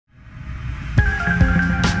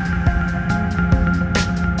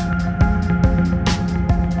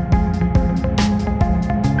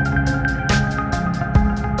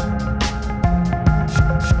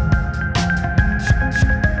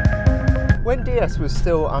When DS was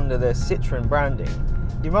still under the Citroën branding,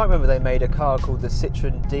 you might remember they made a car called the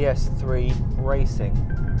Citroën DS3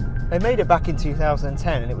 Racing. They made it back in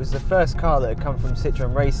 2010 and it was the first car that had come from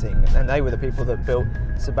Citroën Racing, and they were the people that built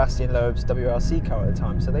Sebastian Loeb's WRC car at the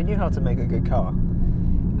time, so they knew how to make a good car.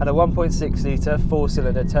 Had a 1.6 litre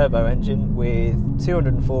 4-cylinder turbo engine with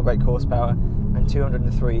 204 brake horsepower and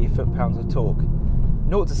 203 foot-pounds of torque.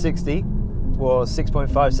 0 to 60 was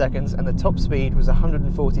 6.5 seconds and the top speed was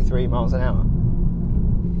 143 miles an hour.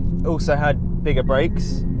 It also had bigger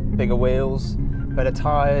brakes, bigger wheels, better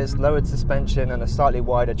tyres, lowered suspension and a slightly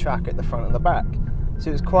wider track at the front and the back. So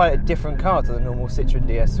it was quite a different car to the normal Citroën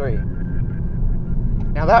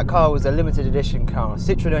DS3. Now that car was a limited edition car.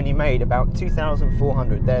 Citroën only made about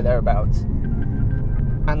 2,400 thereabouts.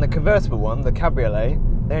 And the convertible one, the Cabriolet,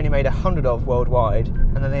 they only made 100 of worldwide,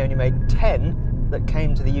 and then they only made 10 that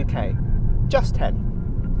came to the UK. Just 10.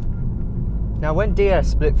 Now when DS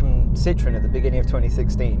split from Citroën at the beginning of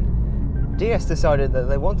 2016, DS decided that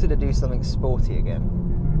they wanted to do something sporty again.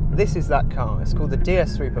 This is that car. It's called the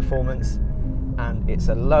DS3 Performance, and it's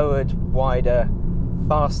a lowered, wider,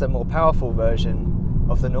 faster, more powerful version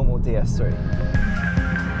of the normal DS3.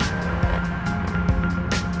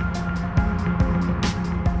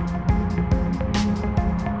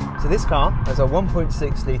 So this car has a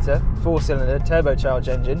 1.6 litre 4-cylinder turbocharged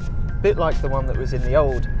engine, a bit like the one that was in the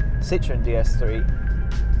old Citroën DS3,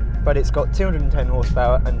 but it's got 210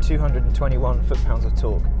 horsepower and 221 foot-pounds of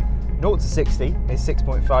torque. 0 to 60 is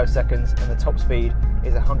 6.5 seconds and the top speed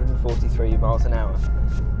is 143 miles an hour.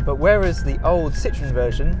 But whereas the old Citroën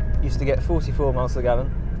version used to get 44 miles per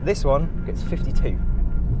gallon, this one gets 52.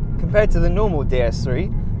 Compared to the normal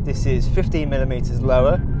DS3, this is 15mm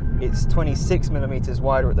lower, it's 26mm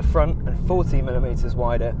wider at the front and 40mm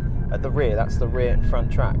wider at the rear. That's the rear and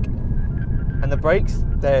front track. And the brakes,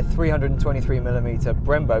 they're 323mm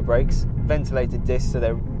Brembo brakes, ventilated discs, so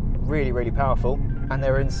they're really, really powerful. And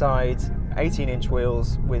they're inside 18-inch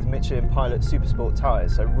wheels with Michelin Pilot Supersport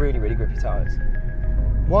tyres, so really, really grippy tyres.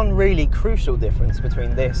 One really crucial difference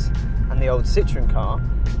between this and the old Citroën car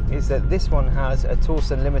is that this one has a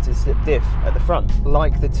Torsen limited slip diff at the front,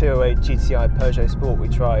 like the 208 GTI Peugeot Sport we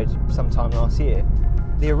tried sometime last year.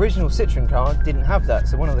 The original Citroën car didn't have that,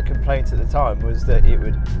 so one of the complaints at the time was that it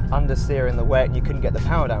would understeer in the wet and you couldn't get the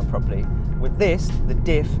power down properly. With this, the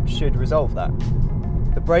diff should resolve that.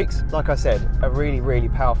 The brakes, like I said, are really, really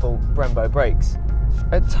powerful Brembo brakes.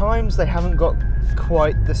 At times they haven't got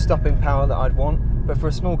quite the stopping power that I'd want, but for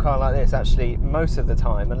a small car like this, actually, most of the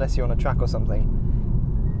time, unless you're on a track or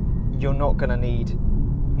something, you're not going to need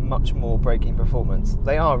much more braking performance.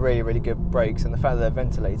 They are really, really good brakes, and the fact that they're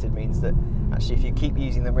ventilated means that actually if you keep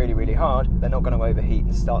using them really, really hard, they're not going to overheat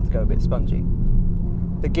and start to go a bit spongy.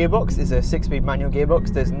 The gearbox is a 6-speed manual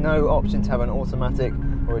gearbox. There's no option to have an automatic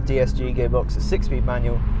or a DSG gearbox. A 6-speed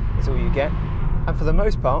manual is all you get. And for the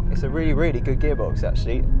most part, it's a really, really good gearbox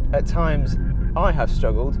actually. At times, I have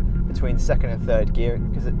struggled between second and third gear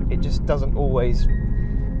because it just doesn't always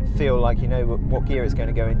feel like you know what gear it's going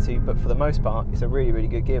to go into, but for the most part, it's a really, really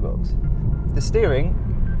good gearbox. The steering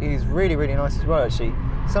is really, really nice as well actually.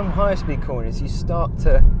 Some higher speed corners, you start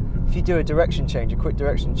to, if you do a direction change, a quick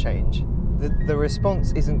direction change, the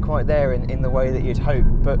response isn't quite there in the way that you'd hope,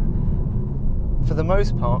 but for the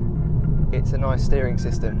most part, it's a nice steering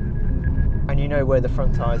system and you know where the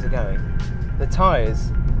front tyres are going. The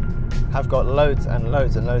tyres have got loads and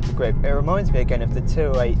loads and loads of grip. It reminds me again of the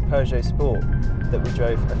 208 Peugeot Sport that we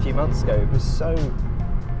drove a few months ago. It was so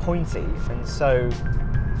pointy and so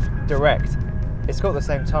direct. It's got the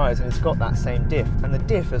same tyres and it's got that same diff, and the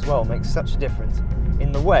diff as well makes such a difference.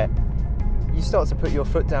 In the wet, you start to put your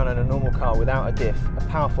foot down in a normal car without a diff, a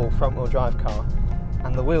powerful front-wheel drive car,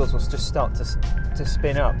 and the wheels will just start to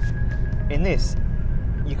spin up. In this,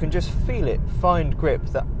 you can just feel it find grip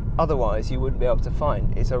that otherwise you wouldn't be able to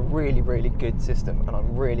find. It's a really, really good system, and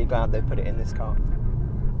I'm really glad they put it in this car.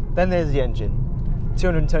 Then there's the engine.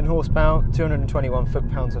 210 horsepower, 221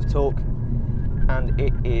 foot-pounds of torque, and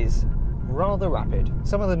it is rather rapid.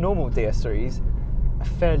 Some of the normal DS3s are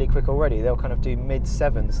fairly quick already. They'll kind of do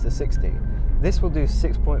mid-7s to 60. This will do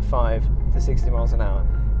 6.5 to 60 miles an hour.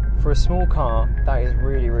 For a small car, that is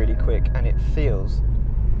really, really quick, and it feels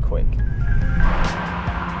quick.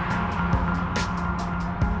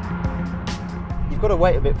 You've got to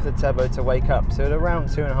wait a bit for the turbo to wake up, so at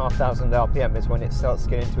around 2,500 RPM is when it starts to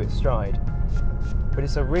get into its stride. But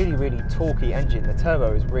it's a really, really torquey engine. The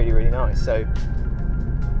turbo is really, really nice, so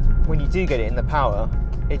when you do get it in the power,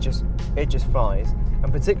 it just flies.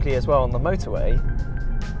 And particularly as well on the motorway,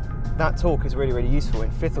 that torque is really, really useful.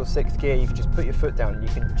 In 5th or 6th gear, you can just put your foot down and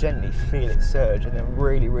you can gently feel it surge and then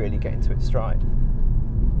really, really get into its stride.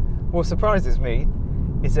 What surprises me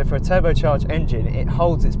is that for a turbocharged engine, it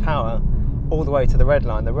holds its power all the way to the red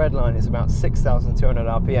line. The red line is about 6,200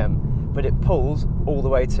 RPM, but it pulls all the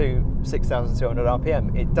way to 6,200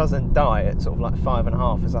 RPM. It doesn't die at sort of like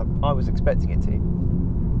 5.5 as I was expecting it to.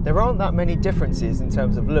 There aren't that many differences in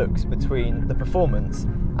terms of looks between the performance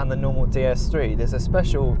and the normal DS3. There's a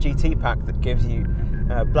special GT pack that gives you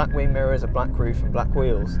black wing mirrors, a black roof and black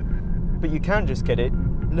wheels, but you can just get it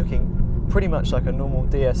looking pretty much like a normal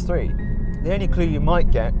DS3. The only clue you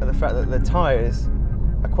might get are the fact that the tyres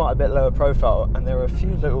are quite a bit lower profile and there are a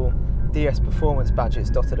few little DS performance badges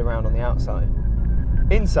dotted around on the outside.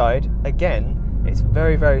 Inside, again, it's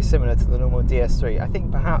very, very similar to the normal DS3. I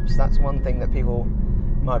think perhaps that's one thing that people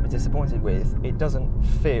might be disappointed with. It doesn't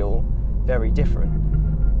feel very different.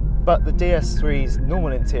 But the DS3's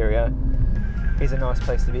normal interior is a nice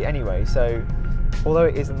place to be anyway, so although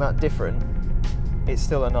it isn't that different, it's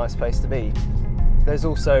still a nice place to be. There's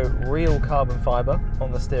also real carbon fibre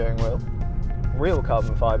on the steering wheel. Real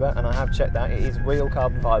carbon fibre, and I have checked that, it is real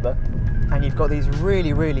carbon fibre. And you've got these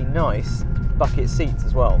really, really nice bucket seats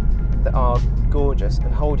as well that are gorgeous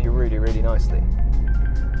and hold you really, really nicely.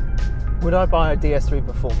 Would I buy a DS3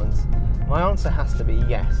 Performance? My answer has to be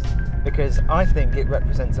yes, because I think it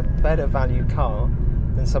represents a better value car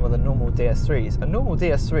than some of the normal DS3s. A normal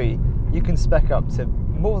DS3 you can spec up to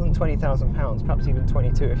more than £20,000, perhaps even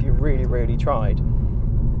 22 if you really, really tried.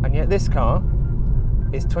 And yet this car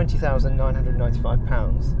is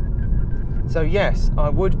 £20,995. So yes, I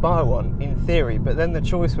would buy one in theory, but then the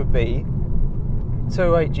choice would be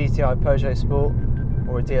 208 GTI Peugeot Sport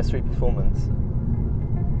or a DS3 Performance.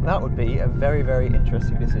 That would be a very, very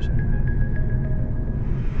interesting decision.